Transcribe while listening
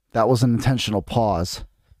That was an intentional pause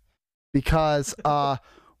because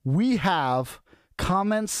we have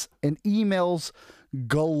comments and emails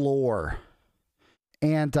galore,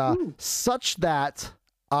 and such that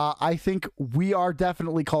I think we are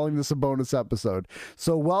definitely calling this a bonus episode.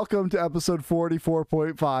 So welcome to episode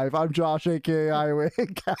 44.5. I'm Josh, aka Iowa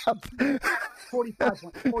Cap.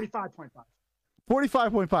 45.5.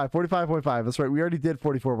 45.5. That's right. We already did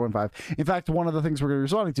 44.5. In fact, one of the things we're going to be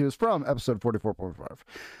responding to is from episode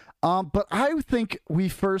 44.5. But I think we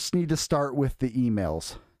first need to start with the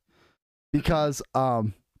emails because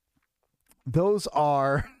those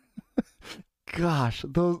are, gosh,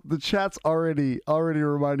 the chat's already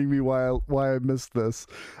reminding me why I missed this.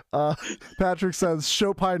 Patrick says,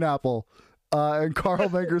 "Show pineapple." And Carl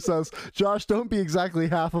Menger says, "Josh, don't be exactly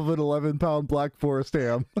half of an 11-pound Black Forest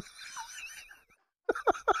ham."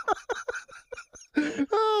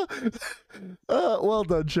 Well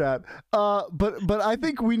done, chat. But I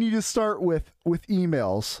think we need to start with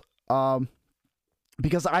emails,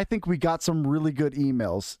 because I think we got some really good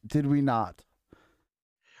emails. Did we not?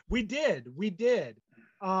 We did.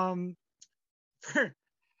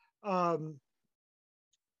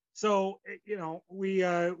 So we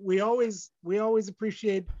always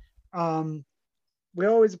appreciate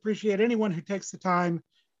anyone who takes the time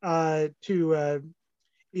to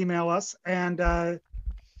email us, and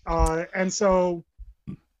so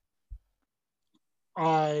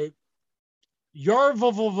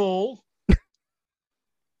Yarvovol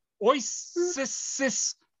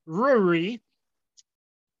Oisis Ruri,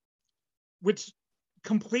 which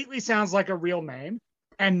completely sounds like a real name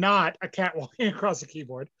and not a cat walking across a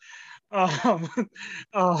keyboard,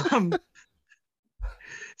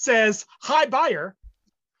 says, "Hi, buyer.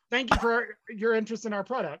 Thank you for your interest in our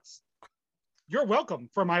products. You're welcome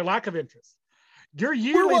for my lack of interest. Your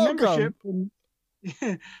yearly membership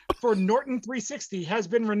for Norton 360 has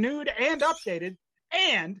been renewed and updated,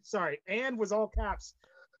 and was all caps,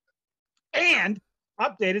 and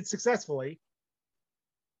updated successfully.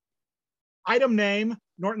 Item name,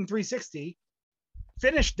 Norton 360.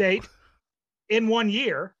 Finish date, in 1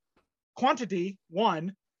 year. Quantity,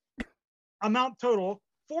 1. Amount total,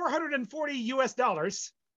 $440 US.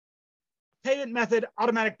 Payment method,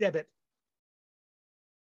 automatic debit."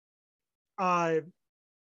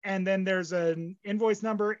 And then there's an invoice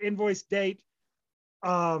number, invoice date,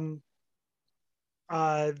 that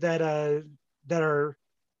are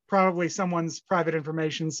probably someone's private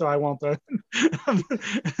information, so I won't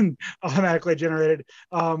automatically generated.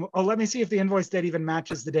 Let me see if the invoice date even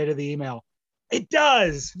matches the date of the email. It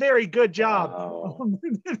does. Very good job. Wow.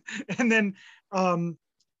 And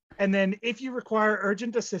then if you require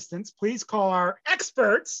urgent assistance, please call our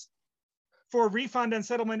experts for refund and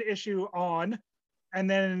settlement issue on, and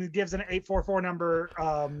then it gives an 844 number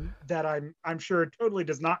that I'm sure totally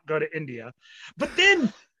does not go to India, but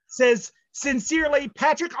then says, "Sincerely,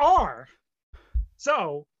 Patrick R."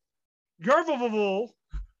 So Yarvovol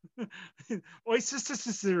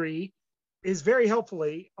Oisisisiri is very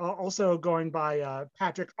helpfully also going by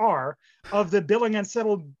Patrick R of the Billing and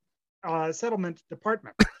Settlement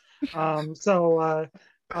Department. So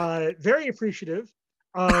very appreciative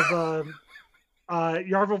of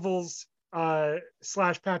Yarvovol's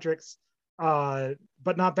 / Patrick's,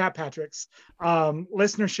 but not that Patrick's,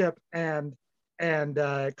 listenership and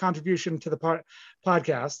contribution to the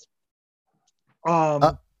podcast.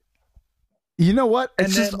 You know what?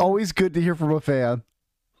 It's just always good to hear from a fan.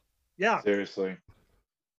 Yeah. Seriously.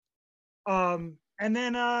 And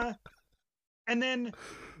then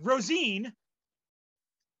Rosine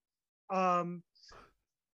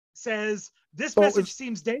says, "This message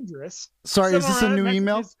seems dangerous." Sorry, is this a new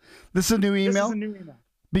email? This is a new email? This is a new email.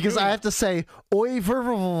 Because I have to say, Oi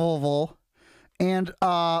Vervovovo and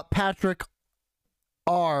Patrick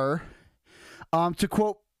R. To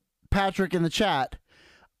quote Patrick in the chat,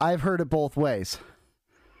 "I've heard it both ways."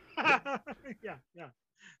 Yeah,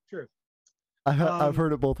 true. I've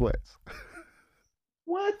heard it both ways.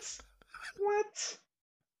 What?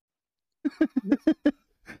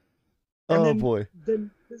 Oh boy!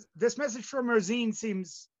 This message from Rosine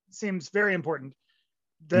seems very important.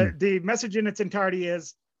 The message in its entirety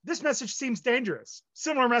is, "This message seems dangerous.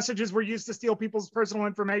 Similar messages were used to steal people's personal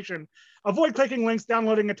information. Avoid clicking links,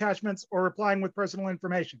 downloading attachments, or replying with personal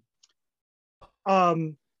information."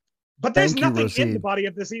 But there's nothing in the body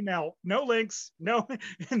of this email. No links. No.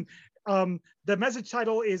 The message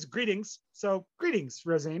title is "Greetings." So greetings,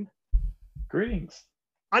 Rosine. Greetings.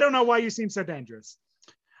 I don't know why you seem so dangerous.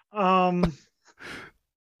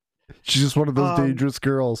 She's just one of those dangerous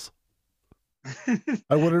girls.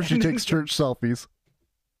 I wonder if she takes church selfies.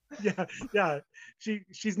 Yeah.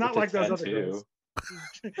 She's not like those other girls.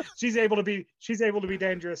 she's able to be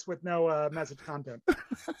dangerous with no message content.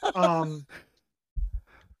 Um,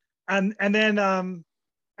 and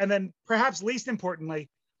then perhaps least importantly,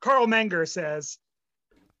 Carl Menger says,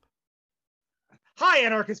 "Hi,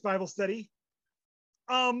 Anarchist Bible Study.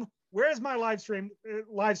 Where's my live stream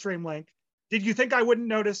link? Did you think I wouldn't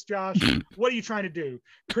notice, Josh? What are you trying to do?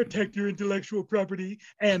 Protect your intellectual property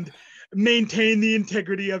and maintain the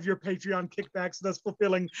integrity of your Patreon kickbacks, thus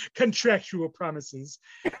fulfilling contractual promises.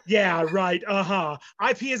 Yeah, right.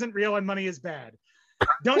 IP isn't real and money is bad.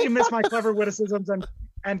 Don't you miss my clever witticisms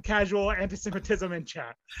and casual anti-Semitism in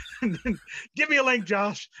chat? Give me a link,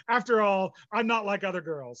 Josh. After all, I'm not like other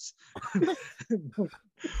girls."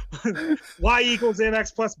 Y equals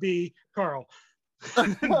MX plus B, Carl.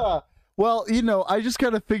 Well, I just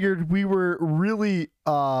kind of figured we were really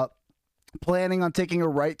planning on taking a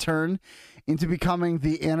right turn into becoming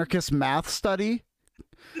the anarchist math study.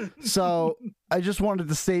 So I just wanted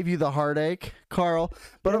to save you the heartache, Carl.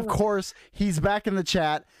 But of course, he's back in the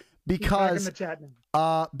chat because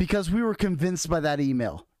we were convinced by that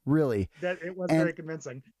email. Really, that it was very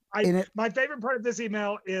convincing. My favorite part of this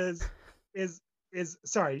email is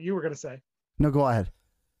sorry, you were going to say. No, go ahead.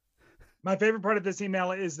 My favorite part of this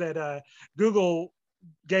email is that Google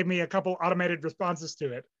gave me a couple automated responses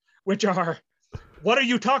to it, which are, "What are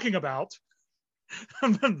you talking about?"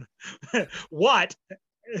 "What?"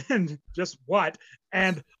 and just "what?"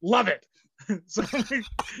 and "love it." So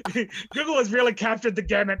Google has really captured the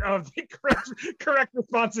gamut of the correct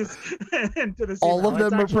responses into this email. All of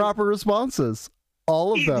them are proper responses.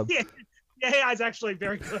 All of them. Yeah, it's actually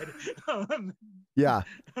very good. Yeah.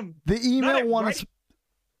 The email won us,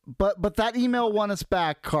 but that email won us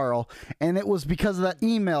back, Carl, and it was because of that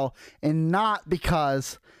email and not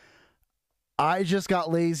because I just got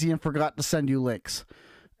lazy and forgot to send you links.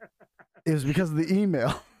 It was because of the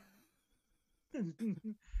email.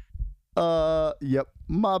 Yep,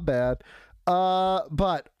 my bad.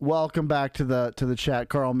 But welcome back to the chat,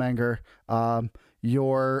 Carl Menger.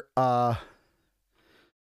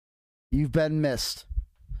 You've been missed,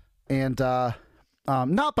 and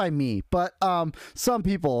not by me, but some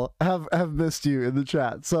people have missed you in the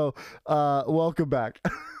chat. So welcome back.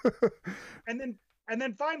 and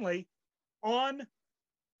then finally, on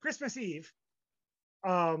Christmas Eve,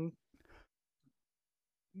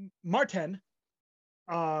 Martin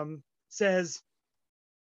says,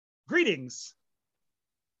 "Greetings.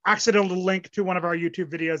 Accidental link to one of our YouTube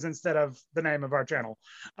videos instead of the name of our channel."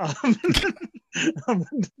 And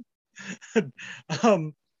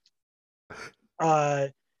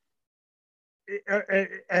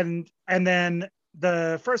then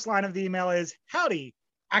the first line of the email is, "Howdy.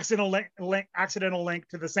 Accidental link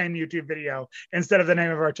to the same YouTube video instead of the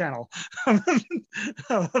name of our channel."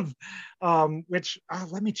 Which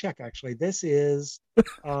let me check. Actually, this is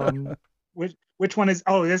which one is?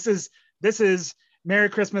 Oh, this is "Merry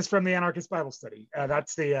Christmas from the Anarchist Bible Study."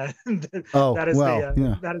 That's the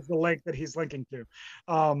that is the link that he's linking to.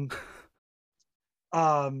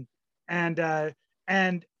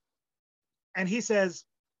 And he says,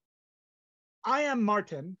 "I am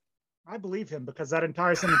Martin." I believe him because that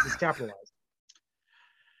entire sentence is capitalized.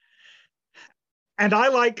 "And I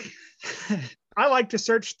like to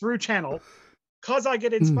search through channel because I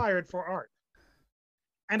get inspired for art.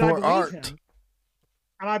 And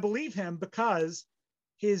I believe him because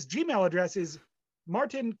his Gmail address is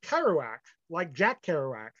Martin Kerouac, like Jack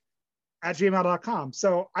Kerouac, at gmail.com.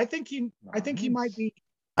 So I think he might be.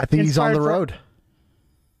 I think he's on the road.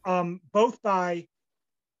 Both by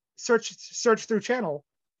search through channel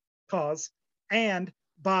cause and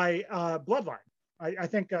by bloodline. I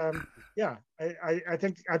think I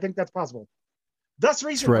think that's possible. Thus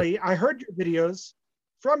recently, I heard your videos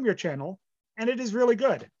from your channel, and it is really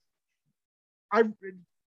good. I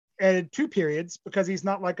added 2 periods because he's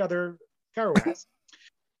not like other Kerouacs.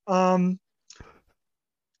 I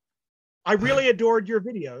really adored your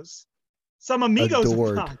videos. Some amigos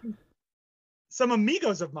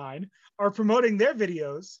of mine are promoting their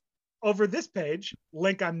videos over this page,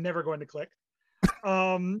 link I'm never going to click.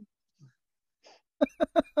 I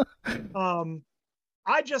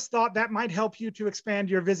just thought that might help you to expand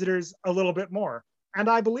your visitors a little bit more. And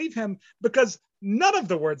I believe him because none of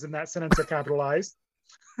the words in that sentence are capitalized.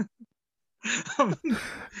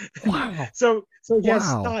 Wow. So he has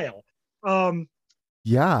style.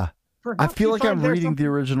 Yeah. I feel like I'm reading the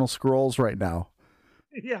original scrolls right now.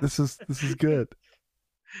 Yeah. This is good.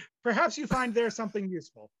 Perhaps you find there something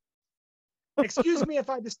useful. Excuse me if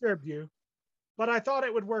I disturbed you, but I thought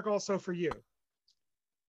it would work also for you.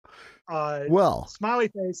 Well, smiley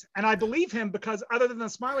face, and I believe him because other than the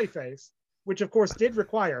smiley face, which of course did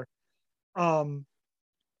require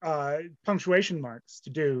punctuation marks to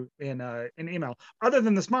do in email. Other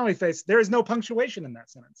than the smiley face, there is no punctuation in that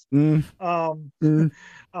sentence.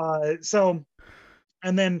 So,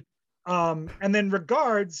 and then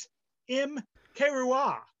regards im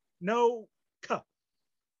kerua, no k.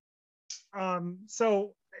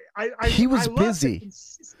 So he was love busy. the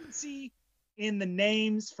consistency in the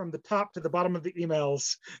names from the top to the bottom of the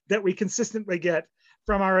emails that we consistently get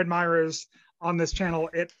from our admirers on this channel.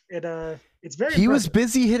 It's very He was impressive.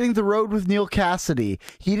 busy hitting the road with Neil Cassidy.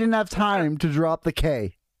 He didn't have time to drop the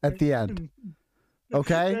K at the end.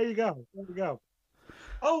 Okay? There you go.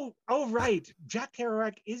 Oh, right. Jack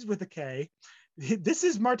Kerouac is with a K. This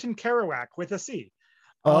is Martin Kerouac with a C.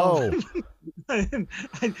 Oh. I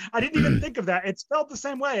didn't even think of that. It's spelled the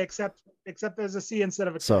same way, except there's a C instead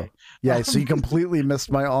of a K. So yeah, so you completely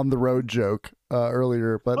missed my on the road joke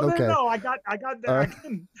earlier, but okay. No, I got that.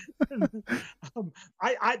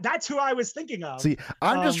 That's who I was thinking of. See,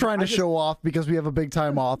 I'm just trying to show off because we have a big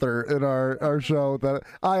time author in our show that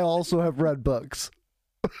I also have read books.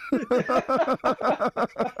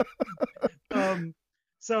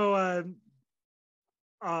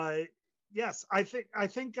 Yes, I think I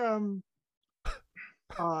think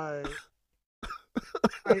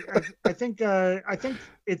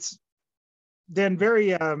it's then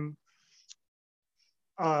very I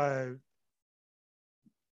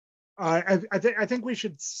think we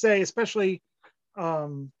should say, especially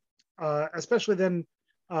then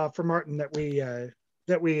for Martin, that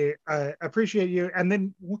we appreciate you, and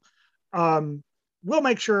then we'll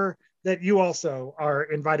make sure that you also are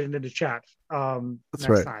invited into chat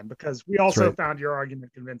next time, because we also found your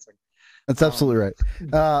argument convincing. That's absolutely right.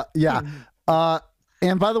 Yeah.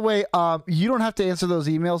 And by the way, you don't have to answer those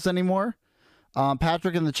emails anymore.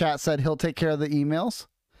 Patrick in the chat said he'll take care of the emails.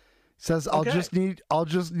 Says I'll just need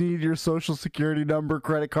your social security number,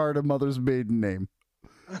 credit card, and mother's maiden name.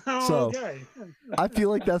 So okay. I feel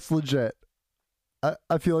like that's legit.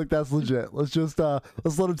 I feel like that's legit. Let's just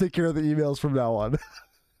let's let him take care of the emails from now on.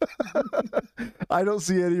 I don't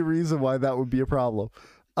see any reason why that would be a problem.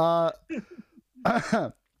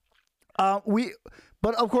 But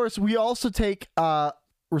of course we also take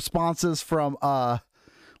responses from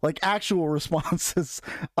like actual responses,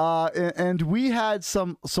 and we had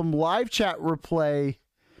some live chat replay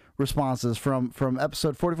responses from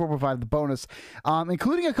episode 44.5, the bonus,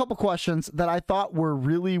 including a couple questions that I thought were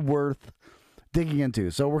really worth digging into.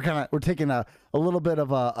 So we're taking a little bit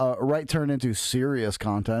of a right turn into serious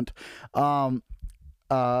content,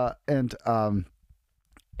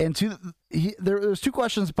 there's two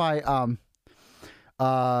questions by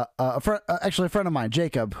a friend of mine,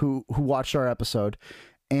 Jacob, who watched our episode,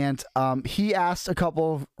 and he asked a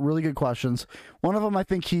couple of really good questions. One of them, I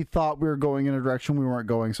think he thought we were going in a direction we weren't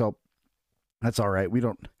going, so that's all right.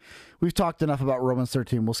 We've talked enough about Romans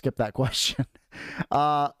 13. We'll skip that question.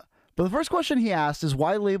 But the first question he asked is,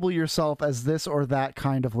 why label yourself as this or that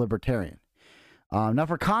kind of libertarian? Now,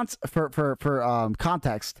 for context,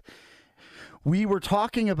 we were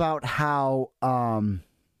talking about how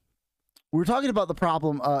we were talking about the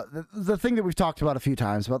problem, the thing that we've talked about a few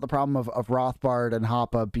times, about the problem of Rothbard and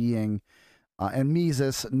Hoppe being, and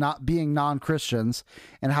Mises not being non-Christians,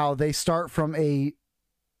 and how they start from a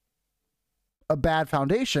bad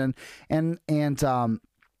foundation, and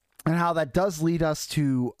how that does lead us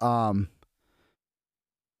to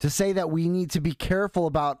say that we need to be careful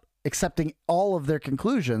about accepting all of their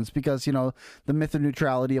conclusions, because, you know, the myth of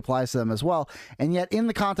neutrality applies to them as well. And yet in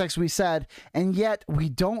the context we said, and yet we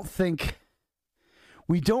don't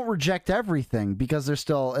reject everything, because there's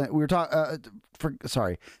still, we were talking,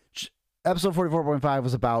 episode 44.5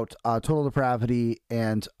 was about total depravity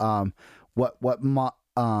and what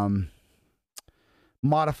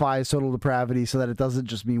modifies total depravity, so that it doesn't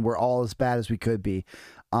just mean we're all as bad as we could be.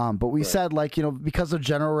 But we said, like, you know, because of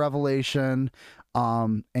general revelation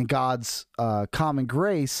and God's common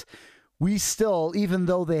grace, we still, even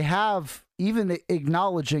though they have, even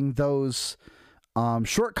acknowledging those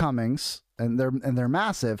shortcomings, and they're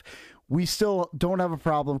massive, we still don't have a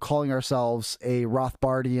problem calling ourselves a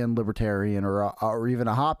Rothbardian libertarian or even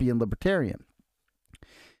a Hoppian libertarian.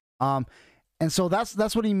 And so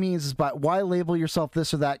that's what he means is by why label yourself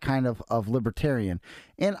this or that kind of libertarian.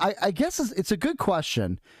 And I guess it's a good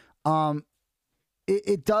question.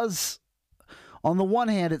 It does, on the one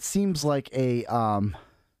hand, it seems like a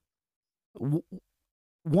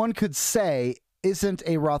one could say, isn't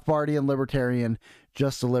a Rothbardian libertarian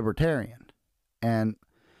just a libertarian? And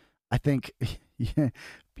I think,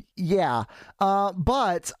 yeah.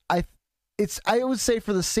 But I would say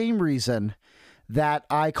for the same reason that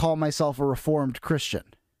I call myself a Reformed Christian.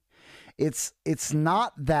 It's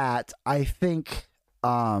not that I think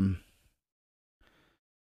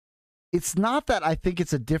it's not that I think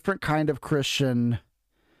it's a different kind of Christian,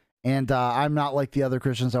 and I'm not like the other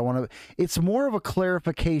Christians. It's more of a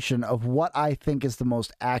clarification of what I think is the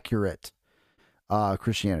most accurate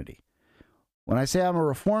Christianity. When I say I'm a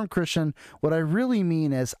Reformed Christian, what I really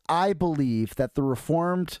mean is I believe that the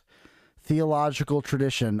Reformed theological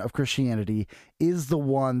tradition of Christianity is the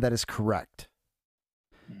one that is correct.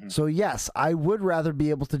 Mm-hmm. So yes, I would rather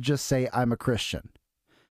be able to just say I'm a Christian.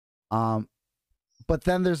 But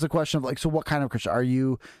then there's the question of like, so what kind of Christian are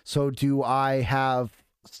you? So do I have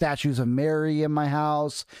statues of Mary in my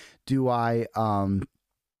house? Do I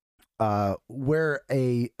wear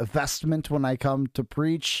a vestment when I come to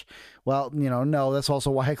preach? Well, no, that's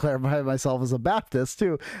also why I clarify myself as a Baptist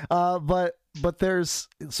too. But there's,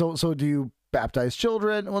 so do you baptize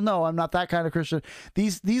children? Well, no, I'm not that kind of Christian.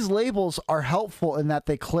 These labels are helpful in that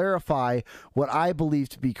they clarify what I believe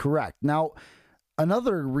to be correct. Now,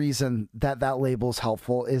 another reason that label is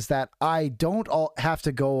helpful is that I don't have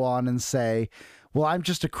to go on and say, well, I'm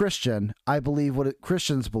just a Christian. I believe what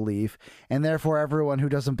Christians believe, and therefore everyone who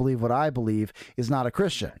doesn't believe what I believe is not a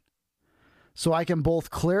Christian. So I can both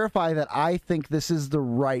clarify that I think this is the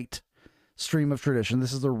right stream of tradition.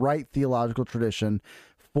 This is the right theological tradition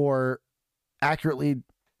for accurately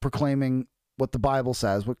proclaiming what the Bible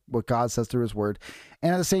says, what God says through his word.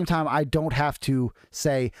 And at the same time, I don't have to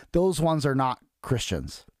say those ones are not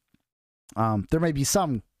Christians. There may be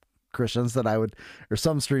some Christians that I would, or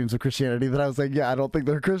some streams of Christianity that I was like, yeah, I don't think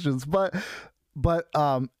they're Christians, but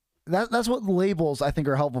that's what labels I think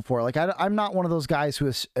are helpful for. Like I'm not one of those guys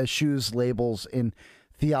who eschews labels in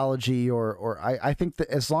theology, or I think that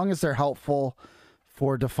as long as they're helpful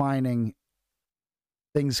for defining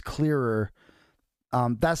things clearer,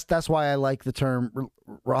 that's why I like the term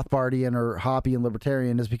Rothbardian or Hoppian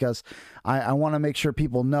libertarian, is because I want to make sure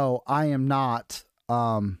people know I am not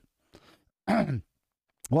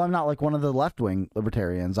well, I'm not like one of the left-wing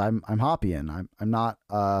libertarians. I'm Hoppian. I'm not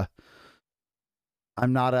a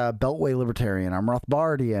Beltway libertarian. I'm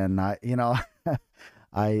Rothbardian.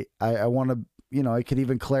 I want to, I could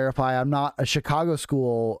even clarify I'm not a Chicago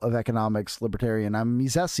School of Economics libertarian. I'm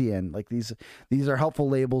Misesian. Like these are helpful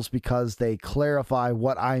labels because they clarify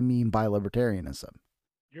what I mean by libertarianism.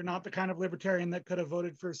 You're not the kind of libertarian that could have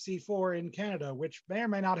voted for C4 in Canada, which may or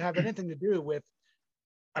may not have anything to do with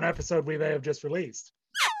an episode we may have just released.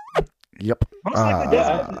 Yep.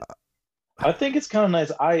 I think it's kind of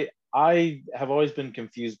nice. I have always been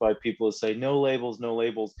confused by people who say no labels, no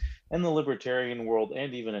labels. In the libertarian world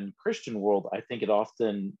and even in Christian world, I think it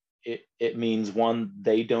often it means, one,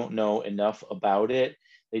 they don't know enough about it.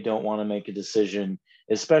 They don't want to make a decision,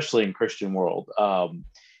 especially in Christian world.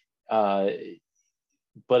 But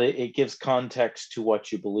it gives context to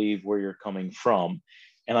what you believe, where you're coming from.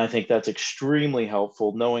 And I think that's extremely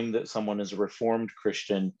helpful, knowing that someone is a Reformed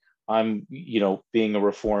Christian. I'm, being a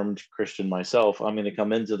Reformed Christian myself, I'm going to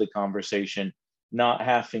come into the conversation not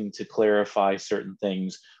having to clarify certain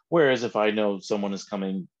things. Whereas if I know someone is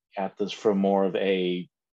coming at this from more of a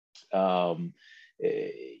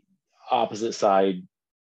opposite side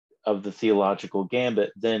of the theological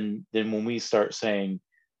gambit, then when we start saying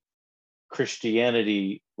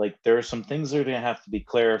Christianity, like there are some things that are going to have to be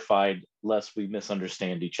clarified lest we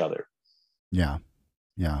misunderstand each other. Yeah.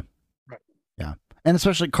 And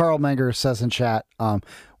especially Carl Menger says in chat,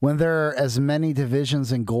 when there are as many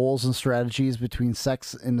divisions and goals and strategies between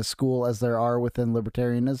sects in the school as there are within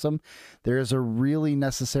libertarianism, there is a really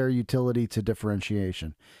necessary utility to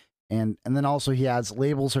differentiation. And then also he adds,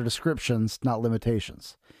 labels are descriptions, not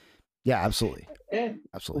limitations. Yeah, absolutely. And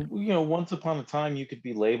absolutely. Once upon a time you could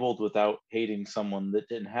be labeled without hating someone that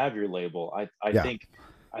didn't have your label.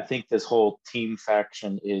 I think this whole team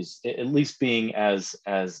faction is, at least being as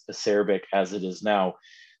acerbic as it is now,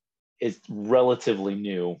 is relatively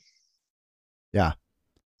new. Yeah.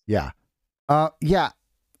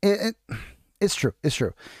 It's true.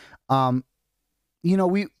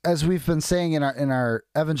 We've been saying in our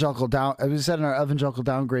evangelical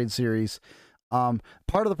downgrade series,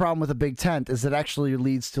 part of the problem with a big tent is it actually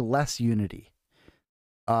leads to less unity.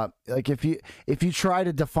 Like if you try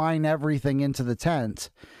to define everything into the tent,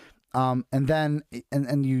 and then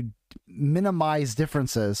you minimize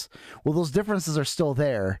differences, well, those differences are still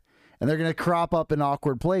there and they're going to crop up in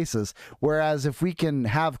awkward places. Whereas if we can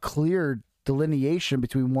have clear delineation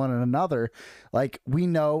between one and another, like we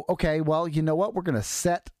know, okay, well, you know what? We're going to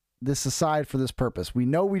set this aside for this purpose. We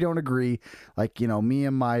know we don't agree. Like, me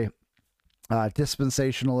and my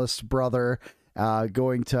dispensationalist brother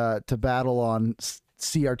going to battle on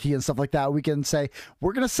CRT and stuff like that, we can say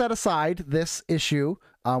we're going to set aside this issue.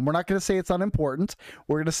 We're not going to say it's unimportant.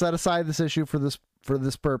 We're going to set aside this issue for this for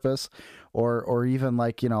this purpose, or even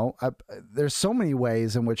like, there's so many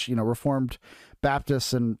ways in which, Reformed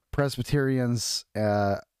Baptists and Presbyterians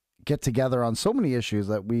get together on so many issues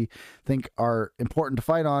that we think are important to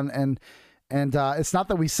fight on. And it's not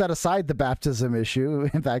that we set aside the baptism issue.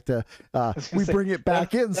 In fact, we bring it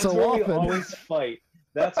back in so often. We always fight.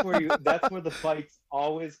 That's where the fights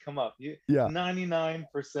always come up.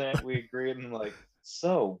 99% we agree, and like,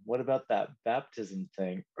 so what about that baptism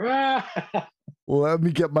thing? Well, let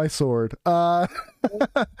me get my sword. But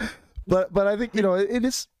I think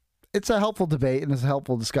it's a helpful debate and it's a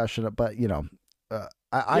helpful discussion. But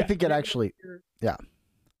I think it actually,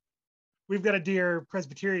 we've got a dear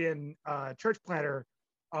Presbyterian church planter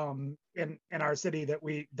in our city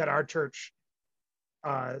that our church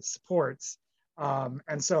supports,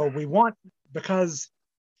 and so we want, because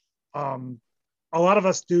a lot of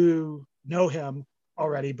us do know him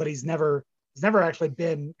already, but he's never actually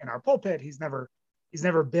been in our pulpit. He's never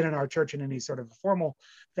been in our church in any sort of formal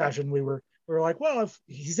fashion. We were like, well, if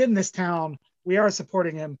he's in this town, we are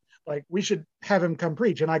supporting him, like we should have him come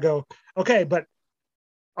preach. And I go, okay, but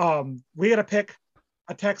we got to pick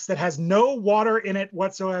a text that has no water in it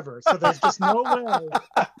whatsoever. So there's just no way.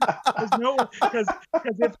 There's no, because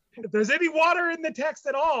if there's any water in the text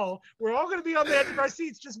at all, we're all going to be on the edge of our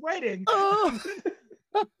seats just waiting.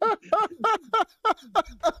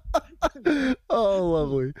 Oh,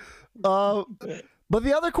 lovely. But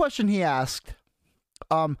the other question he asked,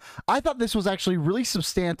 I thought this was actually really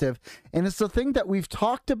substantive, and it's the thing that we've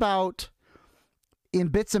talked about in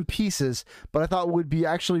bits and pieces, but I thought would be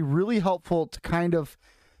actually really helpful to kind of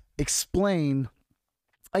explain.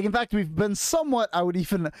 Like, in fact, we've been somewhat, I would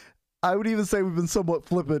even say we've been somewhat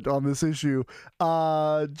flippant on this issue.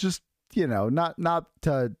 Just, not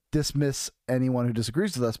to dismiss anyone who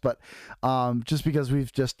disagrees with us, but just because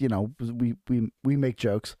we've just, we make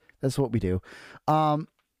jokes. That's what we do.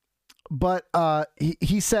 But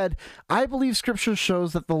he said, I believe Scripture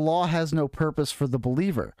shows that the law has no purpose for the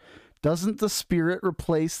believer. Doesn't the Spirit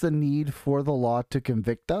replace the need for the law to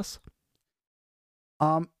convict us?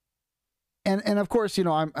 And of course, we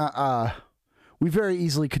very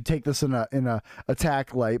easily could take this in a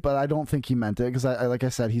attack light, but I don't think he meant it, because I like I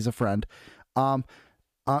said, he's a friend. But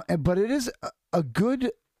it is a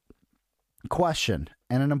good question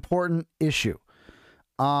and an important issue,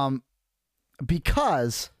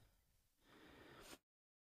 because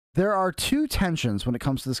there are two tensions when it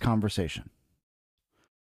comes to this conversation: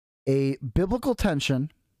 a biblical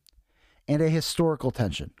tension and a historical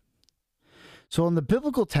tension. So in the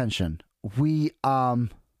biblical tension, we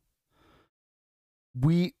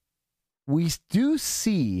do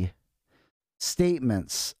see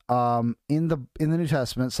statements in the New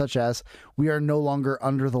Testament, such as, we are no longer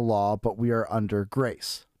under the law, but we are under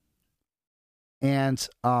grace. And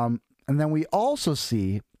then we also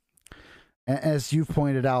see, as you've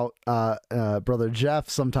pointed out, Brother Jeff,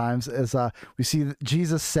 sometimes, as we see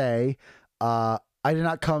Jesus say, I did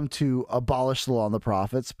not come to abolish the law and the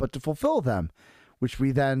prophets, but to fulfill them, which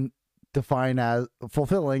we then define as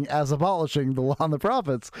fulfilling as abolishing the law and the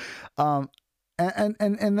prophets. And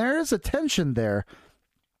there is a tension there,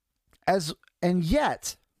 and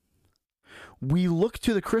yet we look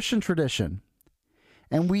to the Christian tradition,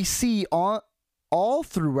 and we see all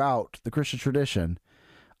throughout the Christian tradition,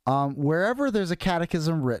 wherever there's a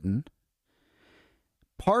catechism written,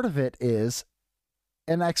 part of it is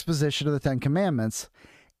an exposition of the Ten Commandments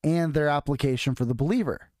and their application for the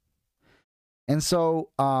believer. And so,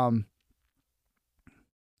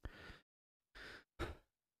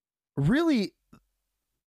 really,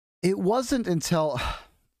 it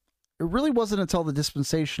really wasn't until the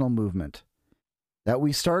dispensational movement that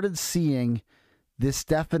we started seeing this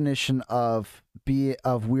definition of we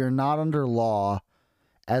are not under law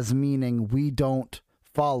as meaning we don't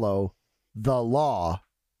follow the law,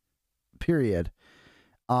 period.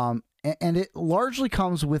 And it largely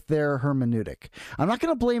comes with their hermeneutic. I'm not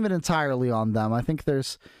going to blame it entirely on them. I think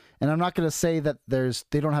and I'm not going to say that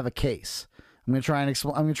they don't have a case. I'm going to try and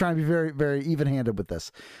explain. I'm going to try and be very, very even-handed with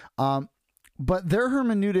this. But their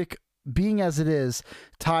hermeneutic, being as it is,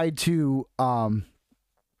 tied to,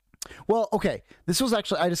 well, okay. This was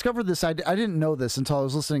actually, I discovered this. I didn't know this until I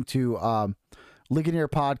was listening to Ligonier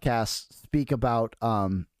podcast speak about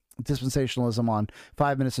dispensationalism on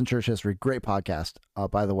 5 Minutes in Church History. Great podcast,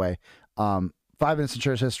 by the way. 5 Minutes in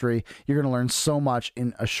Church History. You're going to learn so much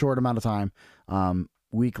in a short amount of time.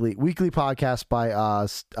 Weekly podcast by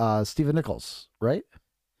Stephen Nichols, right?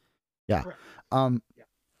 Yeah. Yeah.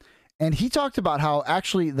 And he talked about how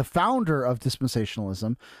actually the founder of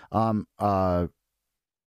dispensationalism,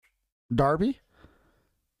 Darby.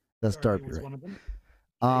 That's Darby, was right? one of them.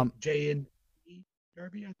 J-N-D.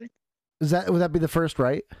 Darby, I think. Would that be the first,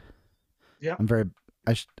 right? Yeah. I'm very.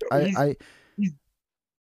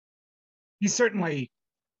 He's certainly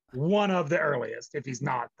one of the earliest, if he's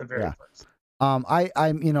not the very first. I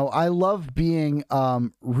love being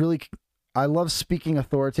I love speaking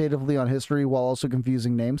authoritatively on history while also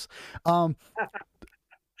confusing names. But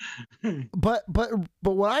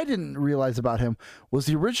what I didn't realize about him was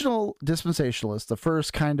the original dispensationalist, the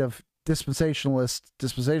first kind of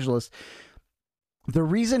dispensationalist. The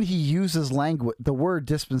reason he uses the word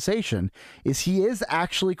dispensation is he is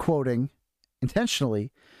actually quoting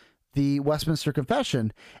intentionally the Westminster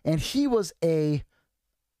Confession, and he was a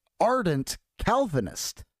ardent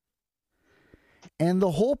Calvinist. And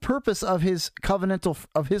the whole purpose of his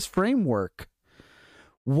framework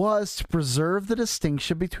was to preserve the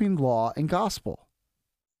distinction between law and gospel.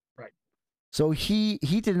 Right. So he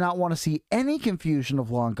did not want to see any confusion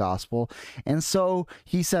of law and gospel, and so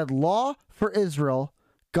he said law for Israel,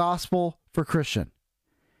 gospel for Christian.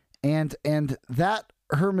 And that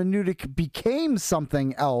hermeneutic became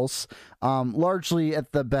something else, largely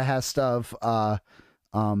at the behest of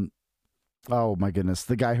oh my goodness,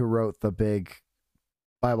 the guy who wrote the big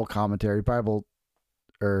Bible commentary, not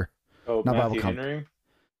Matthew Bible Henry?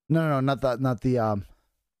 No, not the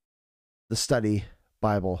study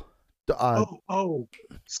Bible.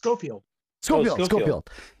 Scofield. Scofield.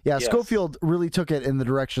 Yeah, Yes. Scofield really took it in the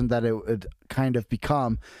direction that it would kind of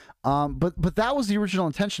become. But that was the original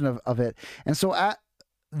intention of it. And so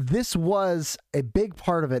this was a big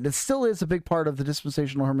part of it. It still is a big part of the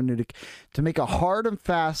dispensational hermeneutic to make a hard and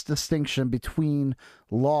fast distinction between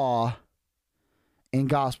law and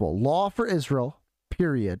gospel. Law for Israel,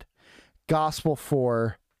 period. Gospel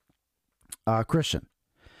for Christian.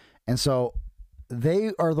 And so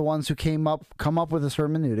they are the ones who come up with this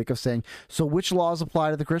hermeneutic of saying, so which laws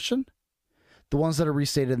apply to the Christian? The ones that are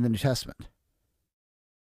restated in the New Testament.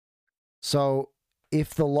 So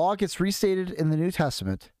if the law gets restated in the New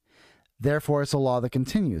Testament, therefore it's a law that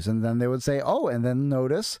continues. And then they would say, and then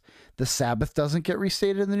notice the Sabbath doesn't get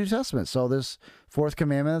restated in the New Testament. So this fourth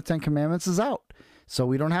commandment, the 10 Commandments, is out. So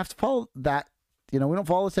we don't have to follow that. We don't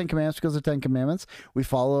follow the 10 Commandments because of the 10 Commandments. We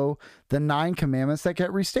follow the 9 Commandments that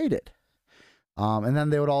get restated. And then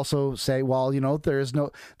they would also say,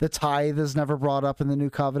 the tithe is never brought up in the New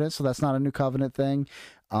Covenant, so that's not a New Covenant thing.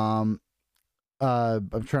 I'm trying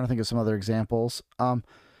to think of some other examples. So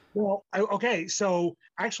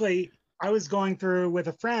actually, I was going through with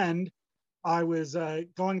a friend. I was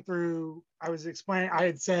explaining. I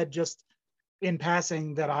had said just in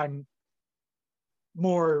passing that I'm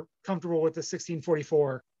more comfortable with the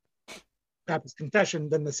 1644 Baptist Confession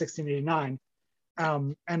than the 1689.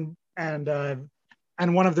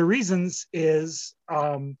 And one of the reasons is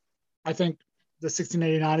I think the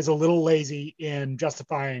 1689 is a little lazy in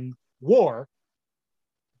justifying war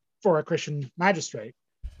for a Christian magistrate.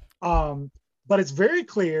 But it's very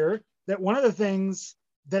clear that one of the things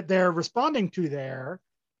that they're responding to there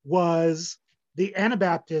was the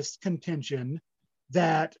Anabaptist contention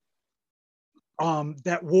that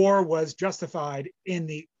that war was justified in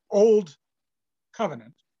the Old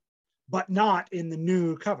Covenant, but not in the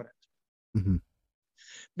New Covenant. Mm-hmm.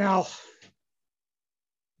 Now,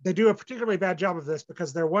 they do a particularly bad job of this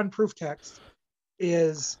because their one proof text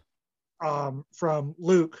is from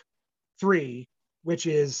Luke 3, which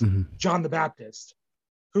is John the Baptist,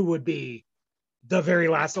 who would be the very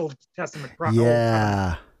last Old Testament prophet.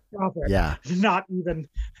 Yeah.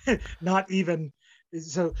 Not even.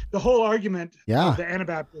 So the whole argument of the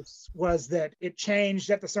Anabaptists was that it changed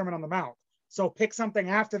at the Sermon on the Mount. So pick something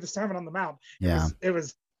after the Sermon on the Mount. It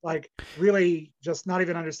was like really just not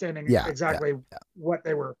even understanding exactly what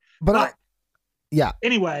they were. But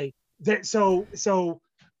anyway, so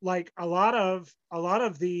like a lot of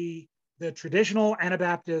the traditional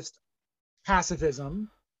Anabaptist pacifism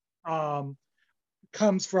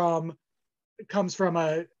comes from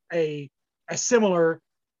a similar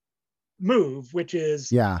move, which is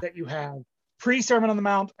that you have pre-Sermon on the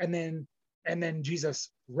Mount and then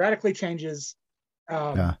Jesus radically changes.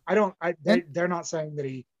 They're not saying that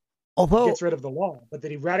he gets rid of the law, but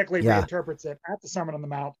that he radically reinterprets it at the Sermon on the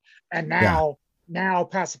Mount, and now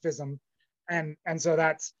pacifism, and so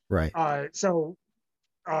that's right. Sorry.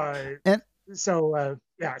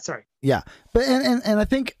 But I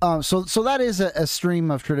think so that is a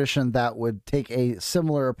stream of tradition that would take a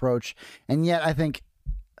similar approach, and yet I think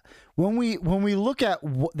when we look at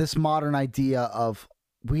this modern idea of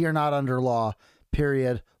we are not under law,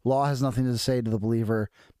 period, law has nothing to say to the believer,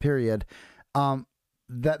 period,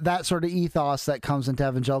 that sort of ethos that comes into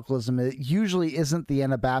evangelicalism, it usually isn't the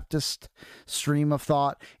Anabaptist stream of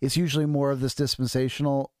thought. It's usually more of this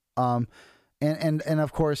dispensational and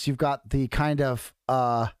of course you've got the kind of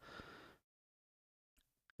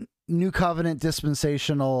New Covenant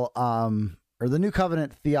dispensational or the New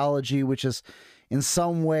Covenant theology, which is in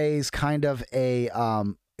some ways kind of a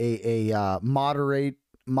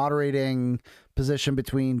moderating position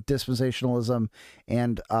between dispensationalism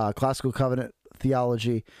and classical covenant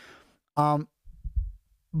theology. But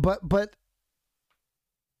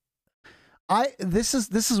this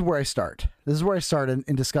is where I start. This is where I start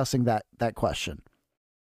in discussing that question.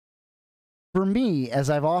 For me, as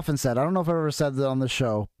I've often said, I don't know if I've ever said that on the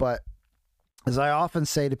show, but as I often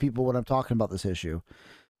say to people when I'm talking about this issue,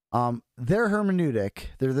 their hermeneutic,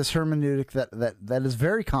 this hermeneutic that is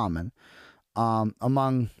very common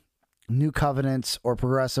among New Covenants or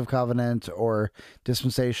Progressive Covenant or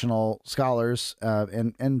dispensational scholars,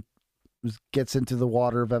 and gets into the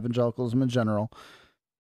water of evangelicalism in general.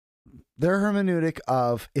 Their hermeneutic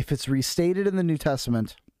of if it's restated in the New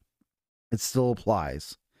Testament, it still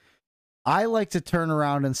applies. I like to turn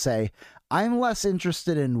around and say, I'm less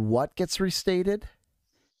interested in what gets restated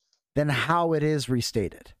than how it is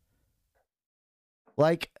restated.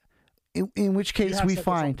 Like, in which case we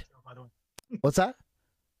find... What's that?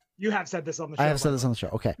 You have said this on the show. I have said this on the show.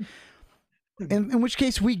 Okay. In which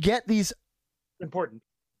case we get these important,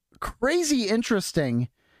 crazy interesting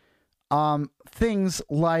things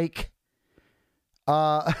like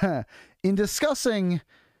in discussing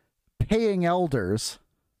paying elders,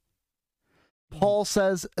 Paul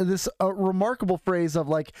says this remarkable phrase of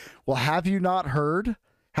like, well, have you not heard?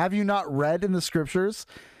 Have you not read in the scriptures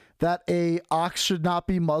that a ox should not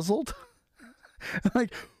be muzzled?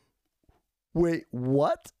 Like, wait,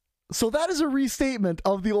 what? So that is a restatement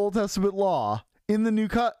of the Old Testament law in the New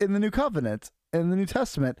Covenant in the New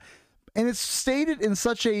Testament, and it's stated in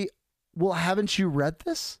such a, well, haven't you read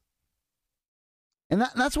this? And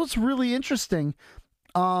that's what's really interesting.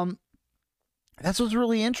 That's what's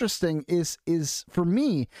really interesting is for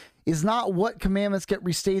me is not what commandments get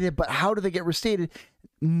restated, but how do they get restated?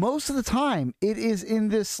 Most of the time, it is in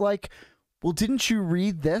this like, well, didn't you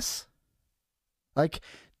read this? Like,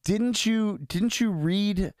 didn't you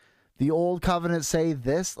read the Old Covenant say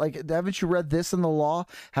this? Like, haven't you read this in the law?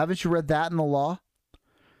 Haven't you read that in the law?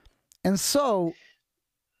 And so,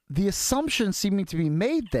 the assumption seeming to be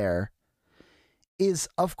made there is,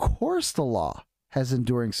 of course, the law has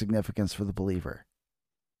enduring significance for the believer.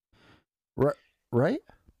 Right?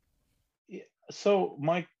 So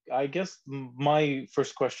I guess my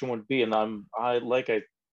first question would be, and I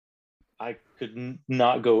could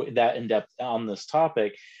not go that in depth on this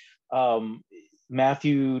topic.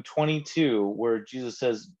 Matthew 22, where Jesus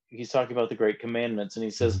says, he's talking about the great commandments, and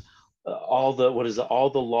he says, all the law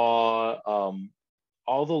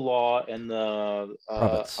and the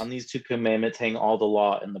on these two commandments hang all the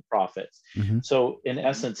law and the prophets. Mm-hmm. So in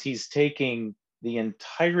essence, he's taking the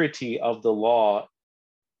entirety of the law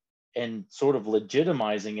and sort of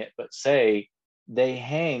legitimizing it, but say they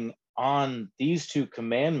hang on these two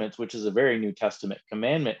commandments, which is a very New Testament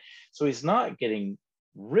commandment. So he's not getting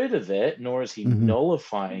rid of it, nor is he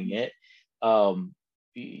nullifying it.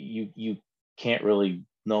 You can't really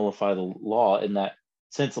nullify the law in that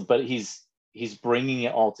sense, but he's bringing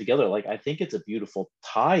it all together. Like, I think it's a beautiful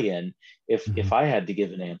tie-in if I had to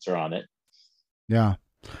give an answer on it. Yeah,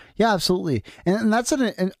 absolutely. And that's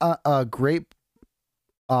a great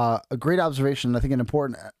observation. I think an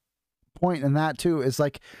important point in that too is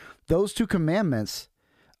like those two commandments.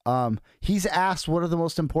 He's asked, what are the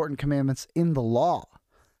most important commandments in the law?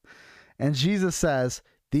 And Jesus says,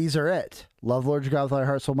 these are it. Love the Lord your God with all your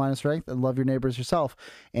heart, soul, mind, and strength, and love your neighbors yourself.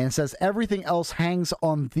 And it says everything else hangs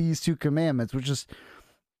on these two commandments, which is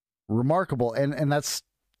remarkable. And that's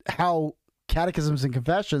how catechisms and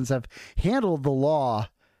confessions have handled the law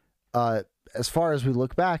as far as we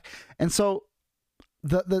look back. And so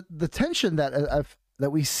the tension that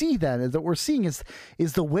we see then, that we're seeing is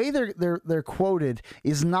the way they're quoted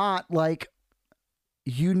is not like,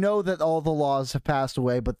 you know that all the laws have passed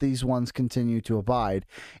away, but these ones continue to abide.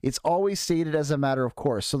 It's always stated as a matter of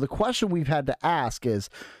course. So the question we've had to ask is,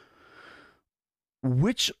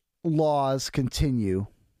 which laws continue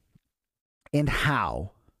and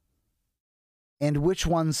how? And which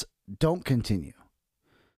ones don't continue?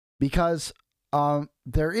 Because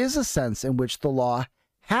there is a sense in which the law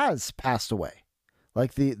has passed away.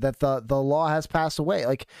 Like the law has passed away.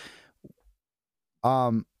 Like,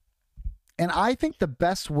 and I think the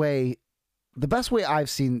best way I've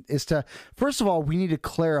seen is to, first of all, we need to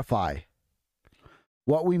clarify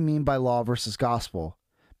what we mean by law versus gospel,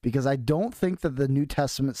 because I don't think that the New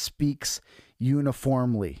Testament speaks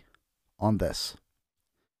uniformly on this.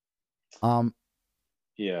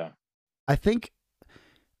 Yeah. I think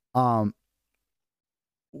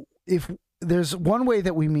if there's one way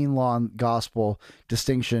that we mean law and gospel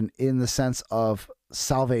distinction in the sense of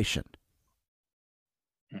salvation.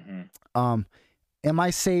 Mm-hmm. Am I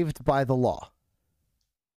saved by the law?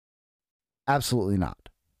 Absolutely not.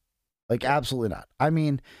 Like, absolutely not. I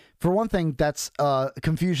mean, for one thing, that's a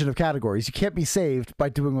confusion of categories. You can't be saved by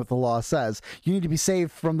doing what the law says. You need to be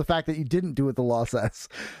saved from the fact that you didn't do what the law says.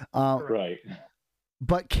 Right.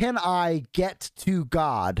 But can I get to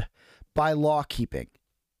God by law keeping?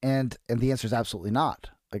 And the answer is absolutely not.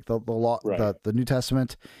 Like the law, Right. the New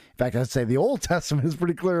Testament. In fact, I'd say the Old Testament is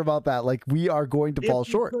pretty clear about that. Like, we are going to fall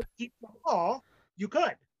short. If you could keep the law, you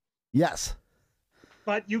could. Yes.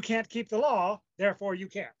 But you can't keep the law, therefore you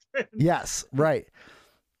can't. Yes. Right.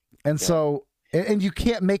 And so, and you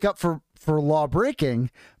can't make up for law breaking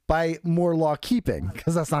by more law keeping,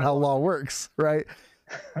 because that's not how law works. Right.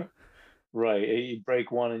 Right. You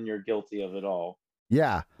break one and you're guilty of it all.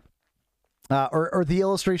 Yeah. Or the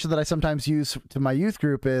illustration that I sometimes use to my youth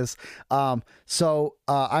group is, so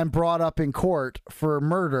I'm brought up in court for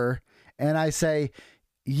murder, and I say,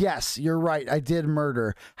 yes, you're right, I did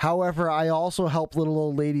murder. However, I also help little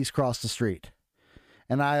old ladies cross the street,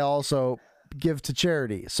 and I also give to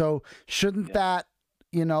charity. So shouldn't that,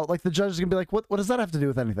 like, the judge is gonna be like, what does that have to do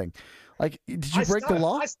with anything? Like, did you break the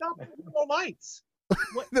law? I stopped all lights.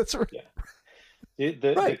 That's right. Yeah.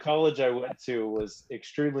 The college I went to was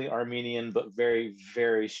extremely Armenian, but very,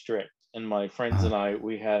 very strict. And my friends and I,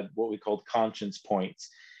 we had what we called conscience points.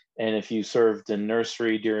 And if you served in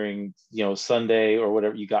nursery during, Sunday or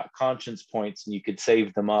whatever, you got conscience points, and you could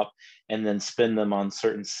save them up and then spend them on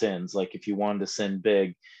certain sins. Like if you wanted to sin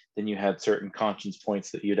big, then you had certain conscience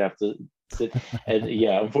points that you'd have to sit. And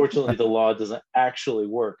yeah, unfortunately, the law doesn't actually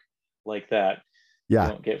work like that. Yeah.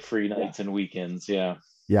 You don't get free nights and weekends. Yeah.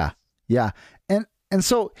 Yeah. Yeah. And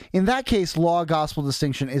so in that case, law gospel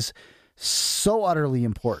distinction is so utterly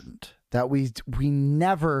important that we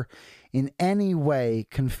never in any way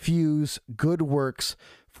confuse good works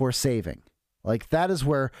for saving. Like, that is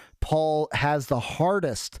where Paul has the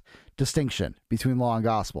hardest distinction between law and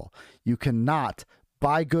gospel. You cannot,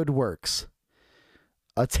 by good works,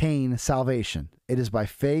 attain salvation. It is by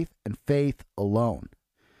faith and faith alone,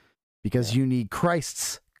 because you need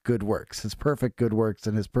Christ's good works, his perfect good works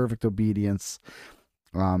and his perfect obedience,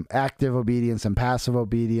 active obedience and passive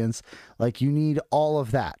obedience. Like, you need all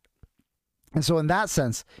of that. And so in that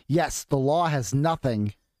sense, yes, the law has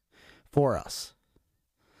nothing for us.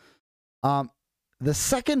 The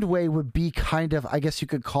second way would be kind of, I guess you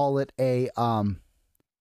could call it a I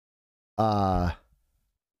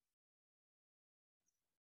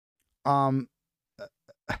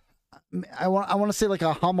want to say like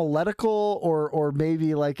a homiletical or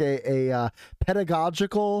maybe like a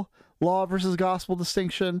pedagogical law versus gospel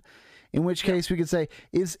distinction, in which case we could say,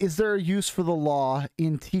 is there a use for the law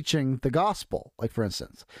in teaching the gospel? Like, for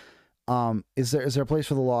instance, is there a place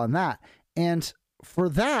for the law in that? And for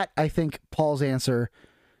that, I think Paul's answer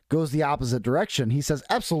goes the opposite direction. He says,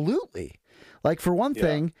 absolutely. Like, for one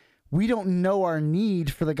thing, we don't know our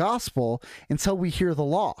need for the gospel until we hear the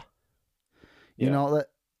law. You know, that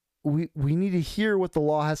we need to hear what the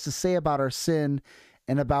law has to say about our sin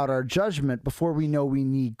and about our judgment before we know we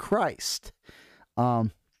need Christ.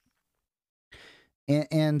 And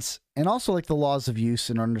also, like, the laws of use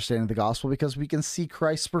in understanding the gospel, because we can see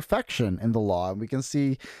Christ's perfection in the law, and we can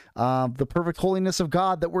see the perfect holiness of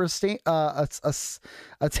God that we're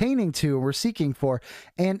attaining to and we're seeking for.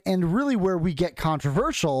 And really where we get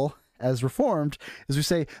controversial as Reformed is we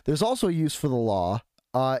say there's also use for the law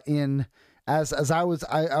as I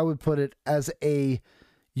would put it, as a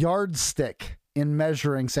yardstick in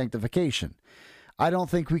measuring sanctification. I don't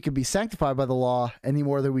think we can be sanctified by the law any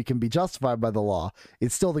more than we can be justified by the law.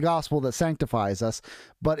 It's still the gospel that sanctifies us,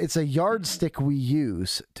 but it's a yardstick we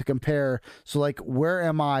use to compare. So, like, where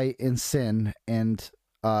am I in sin and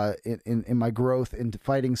in my growth into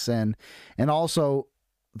fighting sin? And also,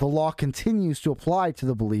 the law continues to apply to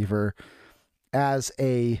the believer as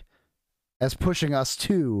pushing us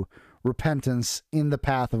to repentance in the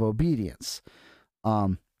path of obedience.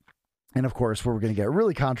 And of course, where we're going to get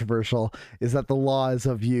really controversial is that the law is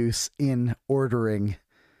of use in ordering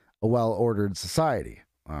a well-ordered society,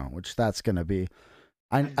 which that's going to be.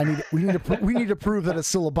 We need to prove that it's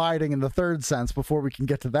still abiding in the third sense before we can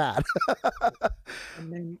get to that.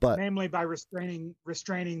 Namely by restraining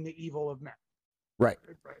the evil of men. Right.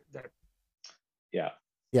 Yeah.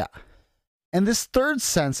 Yeah. And this third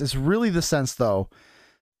sense is really the sense, though,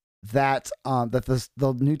 that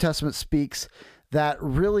the New Testament speaks, that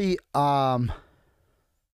really I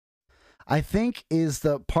think is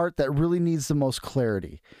the part that really needs the most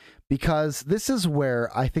clarity, because this is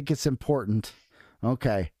where I think it's important.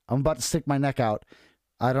 Okay, I'm about to stick my neck out.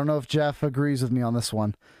 I don't know if Jeff agrees with me on this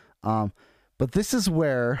one. But this is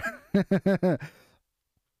where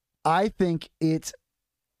I think it.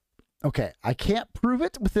 Okay, I can't prove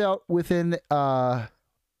it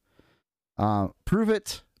prove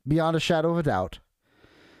it beyond a shadow of a doubt.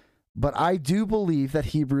 But I do believe that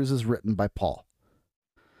Hebrews is written by Paul.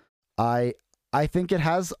 I think it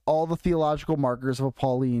has all the theological markers of a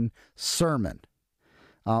Pauline sermon.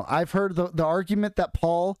 I've heard the argument that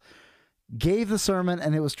Paul gave the sermon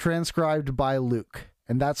and it was transcribed by Luke,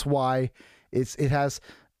 and that's why it has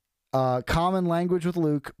common language with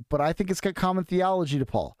Luke, but I think it's got common theology to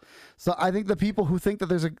Paul. So I think the people who think that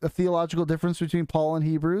there's a theological difference between Paul and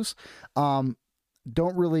Hebrews don't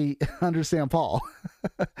really understand Paul.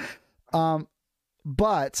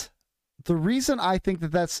 But the reason I think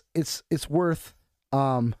that it's worth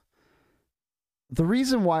the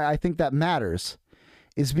reason why I think that matters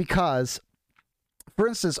is because, for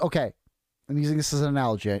instance, okay, I'm using this as an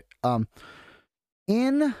analogy.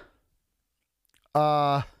 In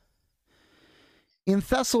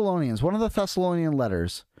Thessalonians, one of the Thessalonian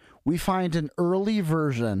letters, we find an early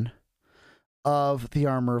version of the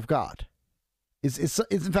armor of God. It's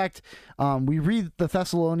in fact, we read the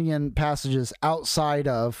Thessalonian passages outside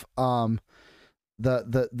of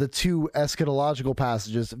the two eschatological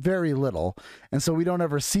passages very little, and so we don't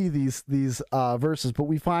ever see these verses. But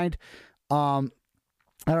we find, I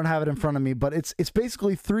don't have it in front of me, but it's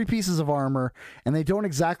basically three pieces of armor, and they don't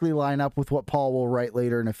exactly line up with what Paul will write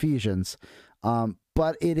later in Ephesians.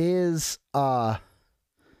 But it is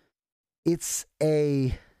it's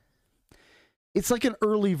like an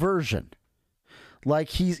early version. Like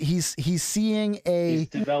he's seeing he's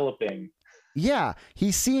developing. Yeah,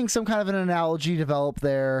 he's seeing some kind of an analogy develop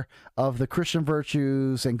there of the Christian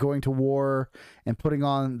virtues and going to war and putting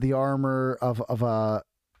on the armor of a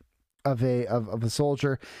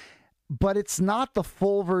soldier. But it's not the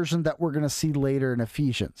full version that we're going to see later in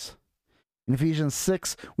Ephesians. In Ephesians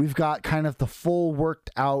 6, we've got kind of the full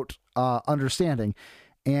worked out understanding.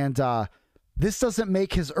 And this doesn't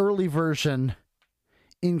make his early version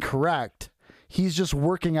incorrect. He's just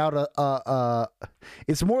working out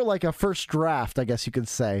it's more like a first draft, I guess you could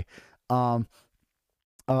say, of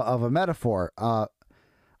a metaphor.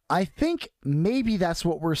 I think maybe that's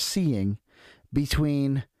what we're seeing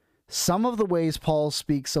between some of the ways Paul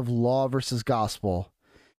speaks of law versus gospel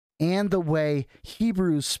and the way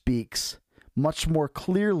Hebrews speaks much more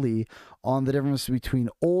clearly on the difference between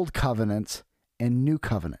Old Covenant and New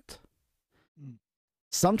Covenant.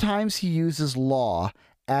 Sometimes he uses law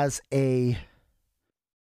as a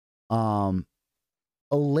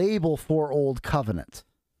label for Old Covenant.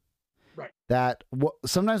 Right. That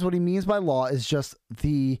sometimes what he means by law is just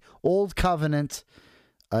the Old Covenant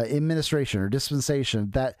administration or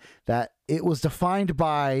dispensation, that it was defined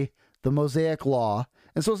by the Mosaic law,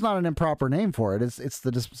 and so it's not an improper name for it. It's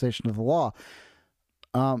the dispensation of the law.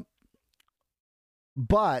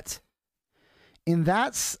 But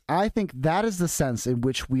I think that is the sense in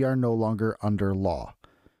which we are no longer under law.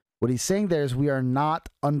 What he's saying there is we are not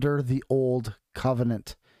under the Old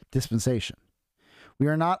Covenant dispensation. We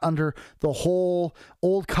are not under the whole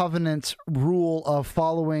Old Covenant rule of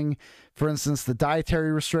following, for instance, the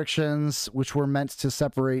dietary restrictions, which were meant to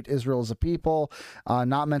separate Israel as a people,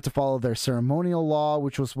 not meant to follow their ceremonial law,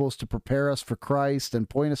 which was supposed to prepare us for Christ and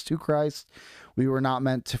point us to Christ. We were not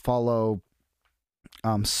meant to follow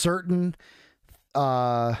certain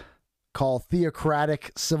called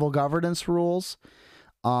theocratic civil governance rules.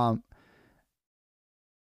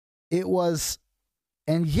 It was,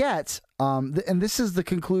 and yet, and this is the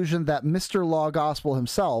conclusion that Mr. Law Gospel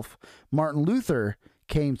himself, Martin Luther,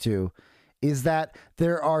 came to, is that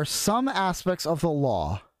there are some aspects of the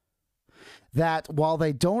law that, while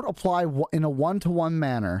they don't apply in a one-to-one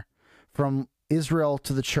manner from Israel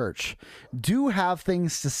to the church, do have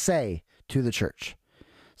things to say to the church.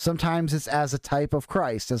 Sometimes it's as a type of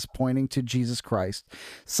Christ, as pointing to Jesus Christ.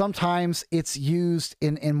 Sometimes it's used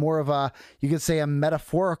in more of a, you could say, a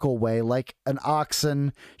metaphorical way, like an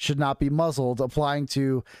oxen should not be muzzled, applying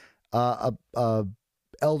to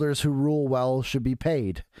elders who rule well should be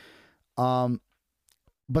paid. But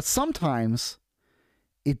sometimes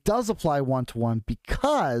it does apply one-to-one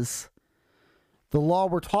because the law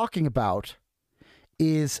we're talking about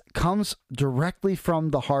comes directly from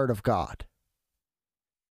the heart of God.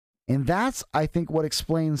 And that's, I think, what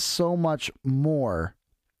explains so much more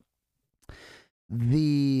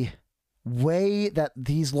the way that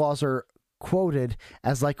these laws are quoted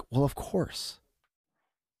as like, well, of course.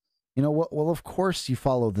 You know what? Well, of course you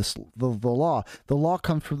follow the law. The law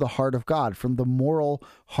comes from the heart of God, from the moral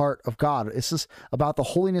heart of God. It's just about the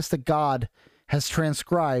holiness that God has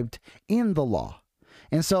transcribed in the law.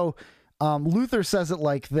 And so Luther says it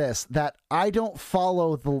like this, that I don't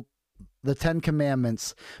follow the Ten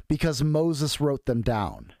Commandments because Moses wrote them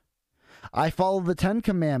down. I follow the Ten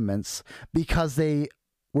Commandments because they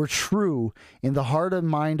were true in the heart and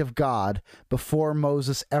mind of God before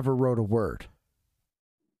Moses ever wrote a word.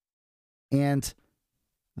 And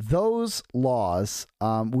those laws,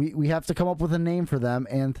 we have to come up with a name for them,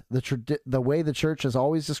 and the way the church has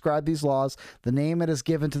always described these laws, the name it has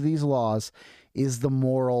given to these laws is the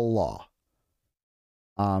moral law.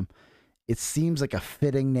 It seems like a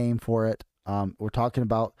fitting name for it. We're talking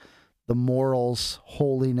about the morals,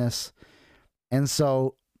 holiness, and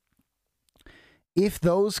so if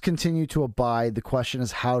those continue to abide, the question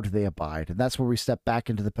is, how do they abide? And that's where we step back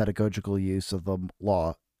into the pedagogical use of the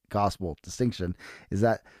law gospel distinction, is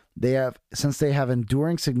that since they have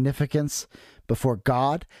enduring significance before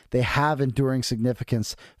God, they have enduring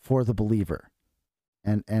significance for the believer.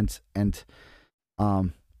 And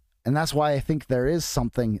that's why I think there is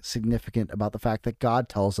something significant about the fact that God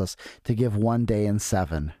tells us to give 1 day in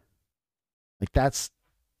 7. Like, that's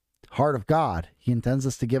heart of God. He intends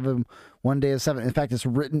us to give him 1 day of 7. In fact, it's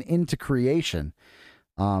written into creation.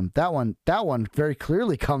 That one very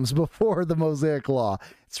clearly comes before the Mosaic law.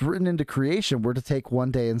 It's written into creation. We're to take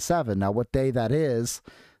 1 day in 7. Now, what day that is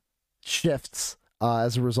shifts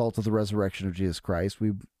as a result of the resurrection of Jesus Christ.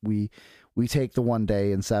 We take the 1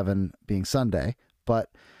 day in 7 being Sunday, but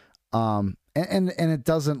and it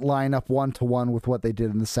doesn't line up 1-to-1 with what they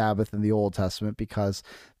did in the Sabbath in the Old Testament, because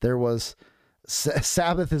there was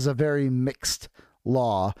Sabbath is a very mixed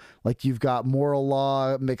law. Like, you've got moral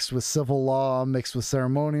law mixed with civil law mixed with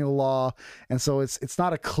ceremonial law, and so it's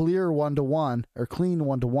not a clear 1-to-1 or clean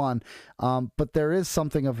 1-to-1, but there is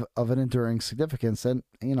something of an enduring significance. And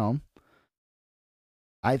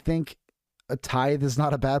I think a tithe is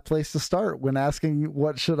not a bad place to start when asking,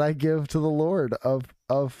 what should I give to the Lord of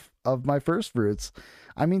my first fruits?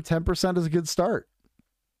 I mean, 10% is a good start.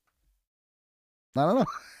 I don't know.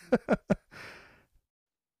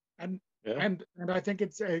 And I think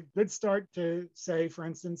it's a good start to say, for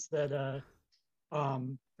instance, that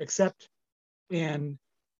except in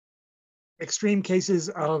extreme cases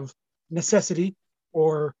of necessity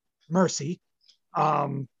or mercy,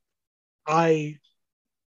 I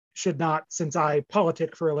should not, since I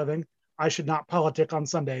politic for a living, I should not politic on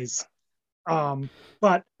Sundays.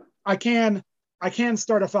 But I can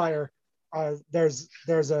start a fire. There's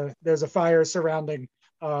a fire surrounding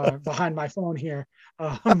behind my phone here.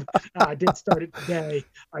 I did start it today.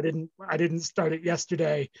 I didn't start it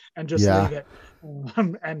yesterday and just leave it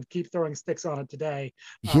and keep throwing sticks on it today.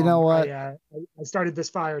 You know what? I started this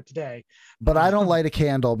fire today. But I don't light a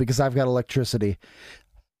candle because I've got electricity.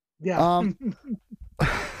 Yeah.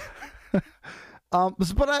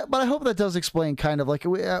 But I hope that does explain kind of like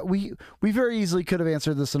we very easily could have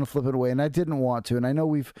answered this in a flippant way, and I didn't want to. And I know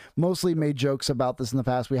we've mostly made jokes about this in the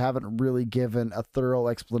past. We haven't really given a thorough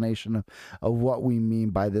explanation of what we mean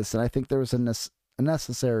by this. And I think there was a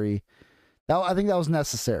necessary. I think that was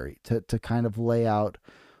necessary to kind of lay out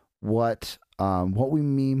what we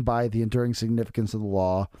mean by the enduring significance of the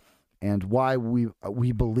law, and why we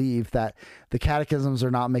believe that the catechisms are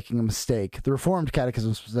not making a mistake. The Reformed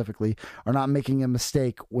catechisms specifically are not making a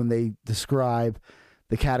mistake when they describe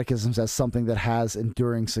the catechisms as something that has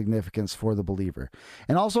enduring significance for the believer.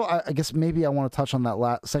 And also, I guess maybe I want to touch on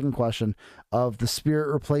that second question of the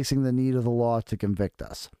Spirit replacing the need of the law to convict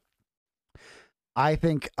us. I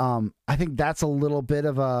think that's a little bit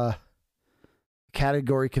of a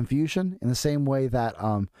category confusion, in the same way that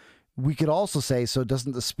we could also say, so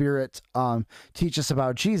doesn't the Spirit teach us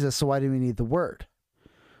about Jesus? So why do we need the Word?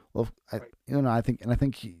 Well, I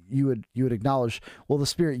think you would acknowledge, well, the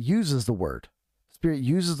Spirit uses the Word. The Spirit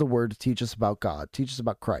uses the Word to teach us about God, teach us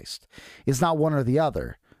about Christ. It's not one or the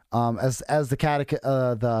other. As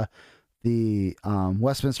the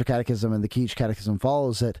Westminster Catechism and the Keach Catechism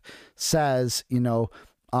follows it, says,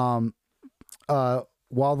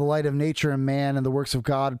 while the light of nature and man and the works of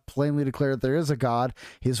God plainly declare that there is a God,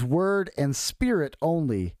 his word and Spirit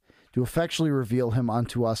only do effectually reveal him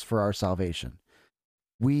unto us for our salvation.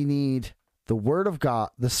 We need the word of God,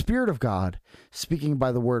 the Spirit of God, speaking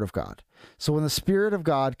by the word of God. So when the Spirit of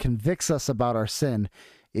God convicts us about our sin,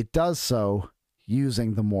 it does so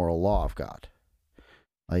using the moral law of God.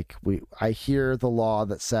 Like I hear the law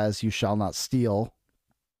that says you shall not steal,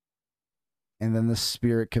 and then the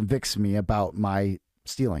Spirit convicts me about my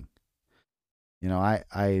stealing.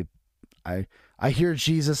 I hear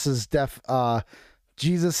Jesus's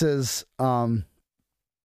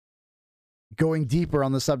going deeper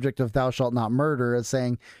on the subject of thou shalt not murder, as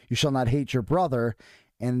saying you shall not hate your brother,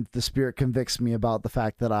 and the Spirit convicts me about the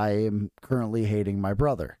fact that I am currently hating my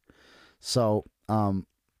brother. So I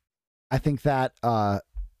think that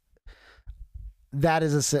that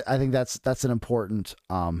is I think that's an important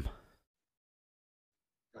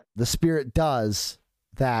the Spirit does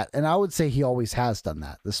that, and I would say he always has done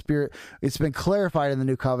that. The Spirit, it's been clarified in the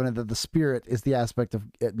New Covenant that the Spirit is the aspect of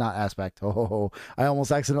not aspect. Oh, I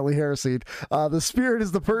almost accidentally heresied. The Spirit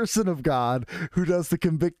is the person of God who does the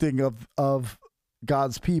convicting of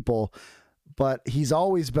God's people, but he's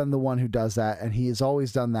always been the one who does that, and he has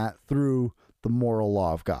always done that through the moral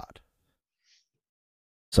law of God.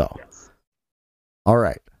 So, yes. All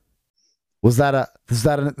right, was that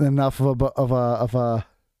enough of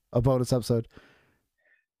a bonus episode?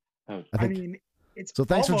 I mean, it's so.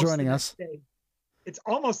 Thanks for joining us. It's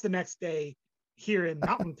almost the next day here in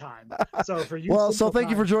Mountain Time. So for you, well, so thank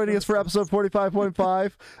you for joining us for episode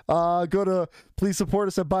 45.5. Go to please support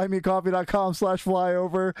us at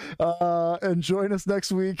buymeacoffee.com/flyover and join us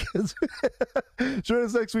next week. Join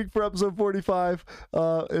us next week for episode 45.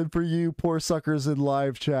 And for you poor suckers in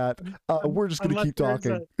live chat, we're just going to keep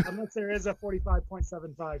talking. Unless there is a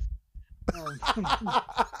 45.75.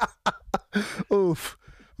 Oof.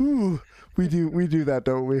 Ooh, we do that,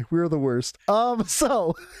 don't we? We're the worst.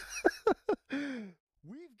 So